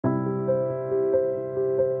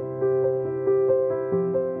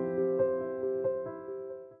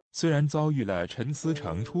虽然遭遇了陈思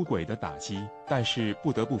诚出轨的打击，但是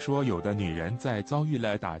不得不说，有的女人在遭遇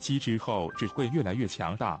了打击之后只会越来越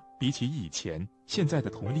强大。比起以前，现在的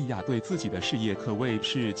佟丽婭对自己的事业可谓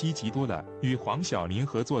是积极多了。与黄晓明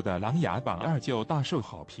合作的《琅琊榜2》就大受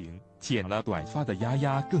好评，剪了短发的丫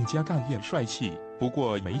丫更加干练帅气。不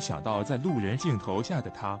过没想到在路人镜头下的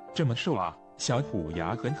她这么瘦啊，小虎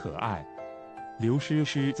牙很可爱。刘诗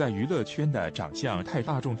诗在娱乐圈的长相太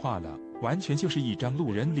大众化了，完全就是一张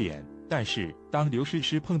路人脸。但是当刘诗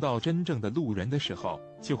诗碰到真正的路人的时候，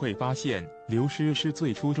就会发现刘诗诗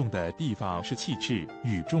最出众的地方是气质，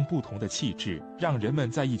与众不同的气质，让人们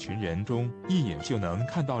在一群人中一眼就能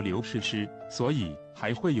看到刘诗诗。所以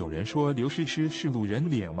还会有人说刘诗诗是路人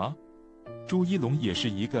脸吗？朱一龙也是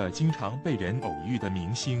一个经常被人偶遇的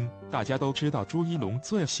明星，大家都知道朱一龙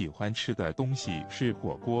最喜欢吃的东西是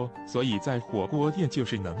火锅，所以在火锅店就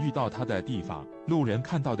是能遇到他的地方。路人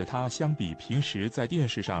看到的他相比平时在电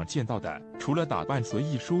视上见到的，除了打扮随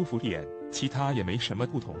意舒服点，其他也没什么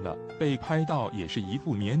不同了。被拍到也是一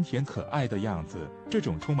副腼腆可爱的样子，这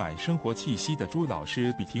种充满生活气息的朱老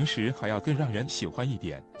师比平时还要更让人喜欢一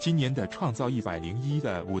点。今年的创造101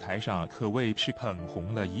的舞台上可谓是捧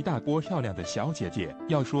红了一大波漂亮的小姐姐。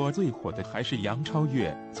要说最火的还是杨超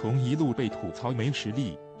越，从一路被吐槽没实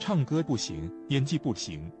力，唱歌不行，演技不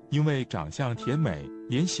行，因为长相甜美，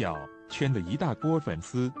脸小，圈了一大波粉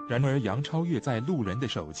丝。然而杨超越在路人的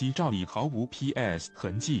手机照里毫无 PS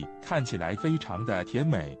痕迹，看起来非常的甜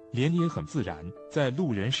美，脸也很自然。在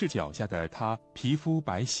路人视角下的她，皮肤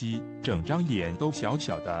白皙，整张脸都小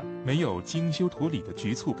小的，没有精修图里的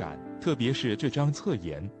局促感。特别是这张侧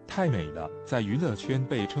颜太美了。在娱乐圈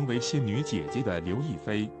被称为仙女姐姐的刘亦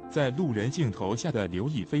菲，在路人镜头下的刘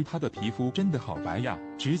亦菲，她的皮肤真的好白呀，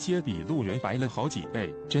直接比路人白了好几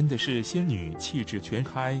倍，真的是仙女气质全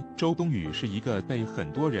开。周冬雨是一个被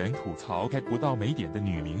很多人吐槽该不到美点的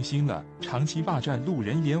女明星了，长期霸占路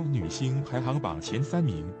人脸女星排行榜前3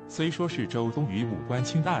名。虽说是周冬雨五官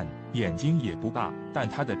清淡，眼睛也不大，但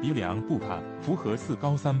她的鼻梁不塌，符合4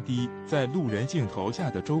高3低。在路人镜头下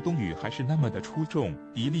的周冬雨还是那么的出众，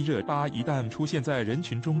一粒热巴一旦出现在人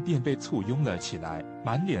群中便被簇拥了起来，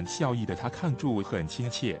满脸笑意的她看住很亲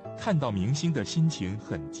切，看到明星的心情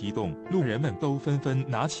很激动，路人们都纷纷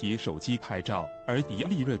拿起手机拍照。而迪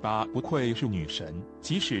丽热巴不愧是女神，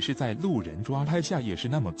即使是在路人抓拍下也是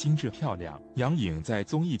那么精致漂亮。杨颖在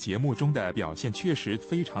综艺节目中的表现确实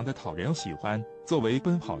非常的讨人喜欢，作为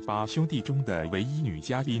奔跑吧兄弟中的唯一女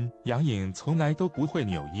嘉宾，杨颖从来都不会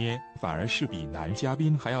扭捏，反而是比男嘉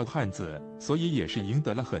宾还要汉子，所以也是赢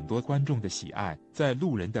得了很多观众的喜爱。在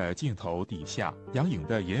路人的镜头底下，杨颖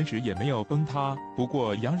的颜值也没有崩塌，不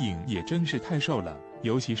过杨颖也真是太瘦了，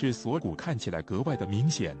尤其是锁骨看起来格外的明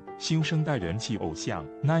显。新生代人气偶像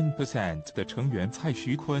 9% 的成员蔡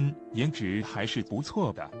徐坤颜值还是不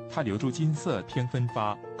错的，他留住金色偏分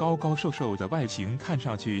发，高高瘦瘦的外形看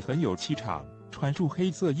上去很有气场，穿着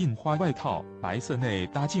黑色印花外套，白色内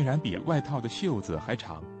搭竟然比外套的袖子还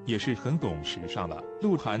长，也是很懂时尚了。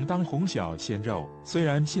鹿晗当红小鲜肉，虽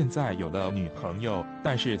然现在有了女朋友，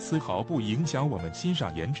但是丝毫不影响我们欣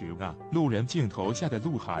赏颜值啊。路人镜头下的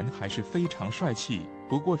鹿晗还是非常帅气，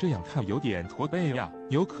不过这样看有点驼背呀，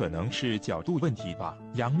有可能是角度问题吧。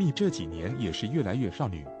杨幂这几年也是越来越少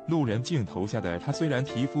女，路人镜头下的她虽然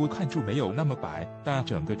皮肤看着没有那么白，但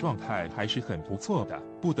整个状态还是很不错的。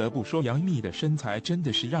不得不说，杨幂的身材真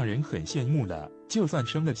的是让人很羡慕了，就算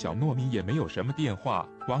生了小糯米也没有什么变化。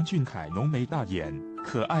王俊凯浓眉大眼，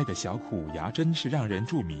可爱的小虎牙真是让人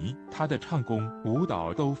着迷，他的唱功、舞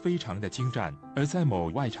蹈都非常的精湛。而在某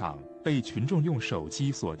外场被群众用手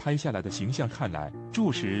机所拍下来的形象看来，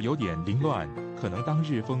着实有点凌乱，可能当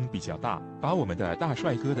日风比较大，把我们的大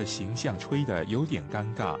帅哥的形象吹得有点尴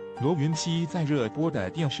尬。罗云熙在热播的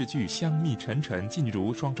电视剧《香蜜沉沉烬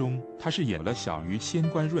如霜》中，他是演了小鱼仙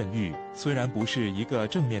官润玉，虽然不是一个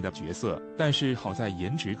正面的角色，但是好在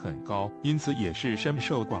颜值很高，因此也是深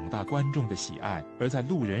受广大观众的喜爱。而在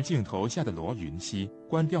路人镜头下的罗云熙，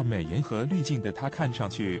关掉美颜和滤镜的他看上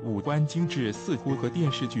去五官精致，似乎和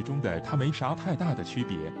电视剧中的他没啥太大的区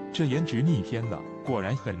别，这颜值逆天了，果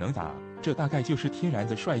然很能打，这大概就是天然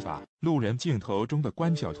的帅法。路人镜头中的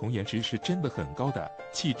关晓彤颜值是真的很高的，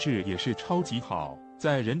气质也是超级好，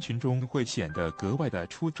在人群中会显得格外的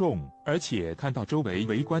出众，而且看到周围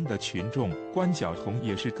围观的群众，关晓彤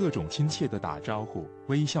也是各种亲切的打招呼，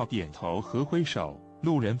微笑点头和挥手。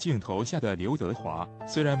路人镜头下的刘德华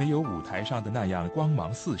虽然没有舞台上的那样光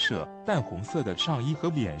芒四射，淡红色的上衣和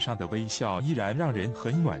脸上的微笑依然让人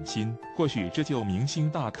很暖心。或许这就明星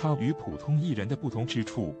大咖与普通艺人的不同之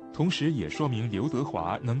处，同时也说明刘德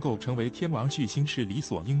华能够成为天王巨星是理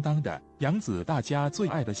所应当的。杨紫大家最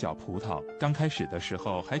爱的小葡萄，刚开始的时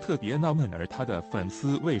候还特别纳闷儿他的粉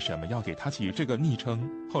丝为什么要给他起这个昵称，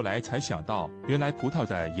后来才想到，原来葡萄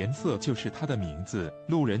的颜色就是他的名字。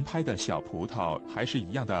路人拍的小葡萄还是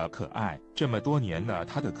一样的可爱，这么多年了，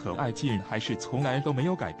他的可爱劲还是从来都没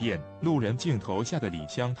有改变。路人镜头下的李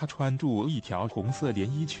湘，她穿着一条红色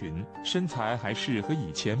连衣裙，身材还是和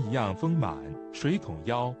以前一样丰满，水桶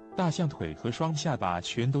腰、大象腿和双下巴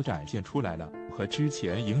全都展现出来了，和之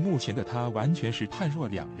前荧幕前的她完全是判若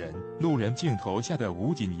两人。路人镜头下的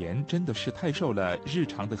吴谨言真的是太瘦了，日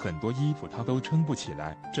常的很多衣服她都撑不起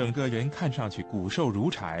来，整个人看上去骨瘦如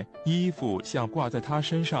柴，衣服像挂在她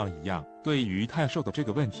身上一样。对于太瘦的这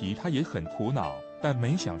个问题，她也很苦恼，但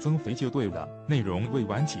没想增肥就对了。内容未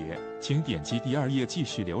完结，请点击第2页继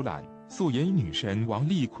续浏览。素颜女神王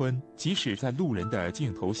丽坤，即使在路人的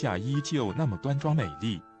镜头下依旧那么端庄美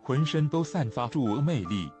丽，浑身都散发出魅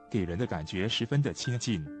力，给人的感觉十分的亲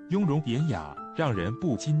近，雍容典雅，让人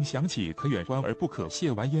不禁想起可远观而不可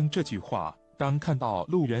亵玩焉这句话。当看到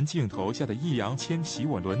路人镜头下的易烊千玺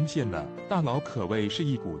我沦陷了，大佬可谓是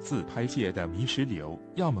一股自拍界的迷石流，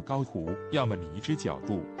要么高糊，要么迷之角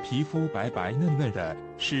度，皮肤白白嫩嫩的，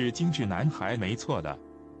是精致男孩没错的。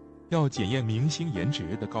要检验明星颜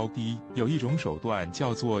值的高低，有一种手段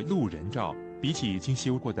叫做路人照。比起精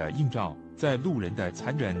修过的硬照，在路人的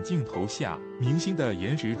残忍镜头下，明星的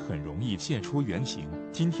颜值很容易现出原形。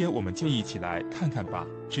今天我们就一起来看看吧。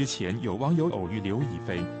之前有网友偶遇刘亦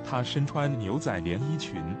菲，她身穿牛仔连衣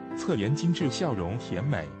裙，侧颜精致，笑容甜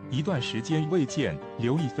美。一段时间未见，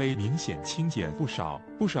刘亦菲明显轻减不少，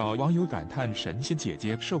不少网友感叹神仙姐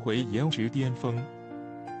姐瘦回颜值巅峰。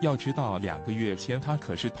要知道2个月前她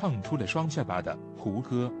可是胖出了双下巴的。胡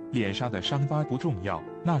歌脸上的伤疤不重要，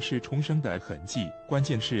那是重生的痕迹，关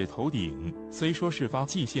键是头顶。虽说是发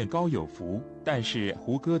际线高有福，但是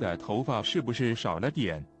胡歌的头发是不是少了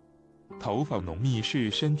点？头发浓密是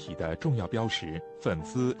身体的重要标识，粉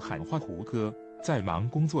丝喊话胡歌，在忙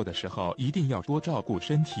工作的时候一定要多照顾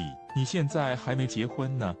身体，你现在还没结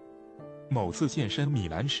婚呢。某次现身米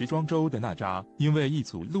兰时装周的娜扎，因为一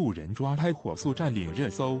组路人抓拍火速占领热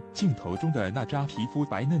搜。镜头中的娜扎皮肤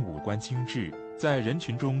白嫩，五官精致，在人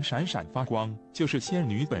群中闪闪发光，就是仙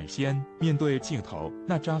女本仙。面对镜头，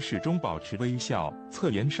娜扎始终保持微笑，侧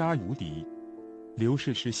颜杀无敌。刘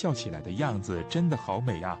诗诗笑起来的样子真的好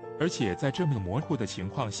美啊！而且在这么模糊的情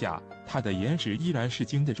况下，她的颜值依然是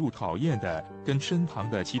经得住考验的，跟身旁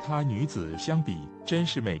的其他女子相比，真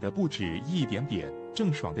是美的不止一点点。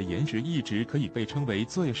郑爽的颜值一直可以被称为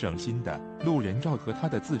最省心的，路人照和她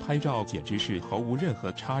的自拍照简直是毫无任何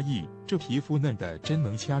差异，这皮肤嫩的真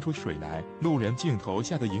能掐出水来。路人镜头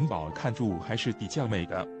下的颖宝看住还是比较美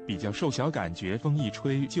的，比较瘦小，感觉风一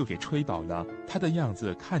吹就给吹倒了。她的样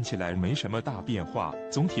子看起来没什么大变化，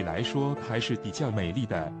总体来说还是比较美丽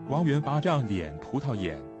的。王源巴掌脸，葡萄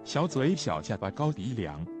眼，小嘴小下巴高鼻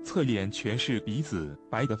梁，侧脸全是鼻子，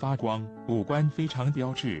白得发光，五官非常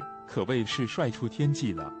标致，可谓是帅出天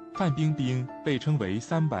际了。范冰冰被称为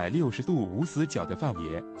360度无死角的范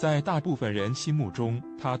爷，在大部分人心目中，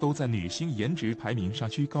她都在女星颜值排名上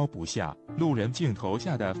居高不下。路人镜头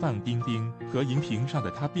下的范冰冰和荧屏上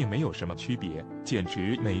的她并没有什么区别，简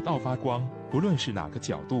直美到发光，不论是哪个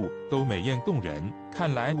角度都美艳动人。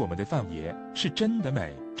看来我们的范爷是真的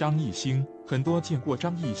美。张艺兴，很多见过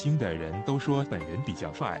张艺兴的人都说本人比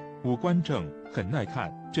较帅，五官正，很耐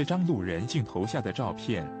看。这张路人镜头下的照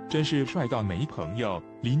片真是帅到没朋友。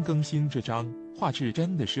林更新这张画质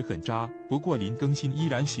真的是很渣，不过林更新依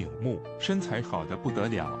然醒目，身材好得不得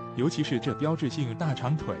了，尤其是这标志性大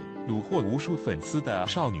长腿，虏获无数粉丝的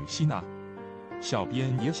少女心啊！小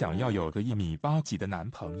编也想要有个1.8米几的男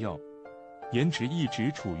朋友。颜值一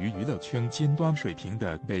直处于娱乐圈尖端水平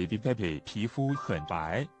的 baby 皮肤很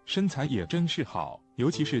白，身材也真是好，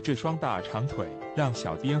尤其是这双大长腿，让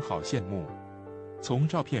小编好羡慕。从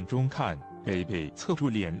照片中看，baby 侧住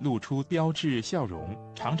脸露出标致笑容，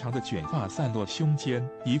长长的卷发散落胸间，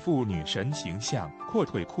一副女神形象。阔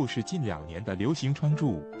腿裤是近2年的流行穿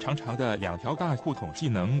著，长长的2条大裤筒既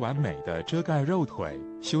能完美的遮盖肉腿，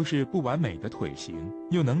修饰不完美的腿型，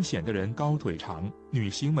又能显得人高腿长。女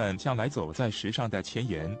星们向来走在时尚的前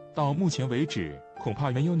沿，到目前为止，恐怕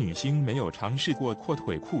没有女星没有尝试过阔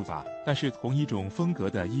腿裤法。但是同一种风格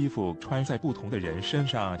的衣服穿在不同的人身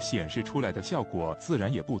上，显示出来的效果自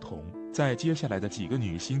然也不同。在接下来的几个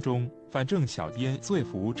女星中，反正小编最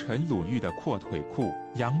服陈鲁豫的阔腿裤。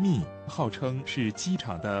杨幂号称是机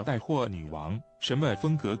场的带货女王，什么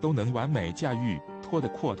风格都能完美驾驭，托的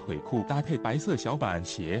阔腿裤搭配白色小板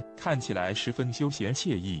鞋，看起来十分休闲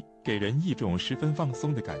惬意，给人一种十分放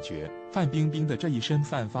松的感觉。范冰冰的这一身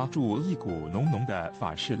散发出一股浓浓的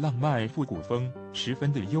法式浪漫复古风，十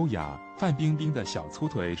分的优雅。范冰冰的小粗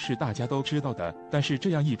腿是大家都知道的，但是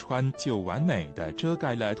这样一穿就完美的遮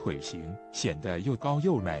盖了腿型，显得又高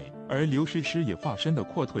又美。而刘诗诗也化身的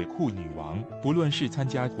阔腿裤女王，不论是参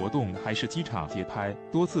加活动还是机场街拍，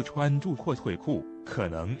多次穿住阔腿裤。可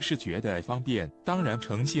能是觉得方便，当然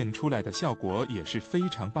呈现出来的效果也是非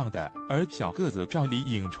常棒的。而小个子赵丽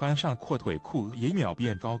颖穿上阔腿裤也秒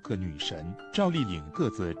变高个女神。赵丽颖个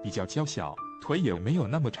子比较娇小，腿也没有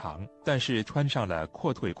那么长，但是穿上了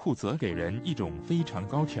阔腿裤则给人一种非常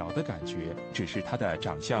高挑的感觉。只是她的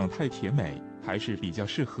长相太甜美，还是比较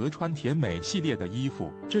适合穿甜美系列的衣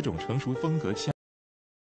服。这种成熟风格下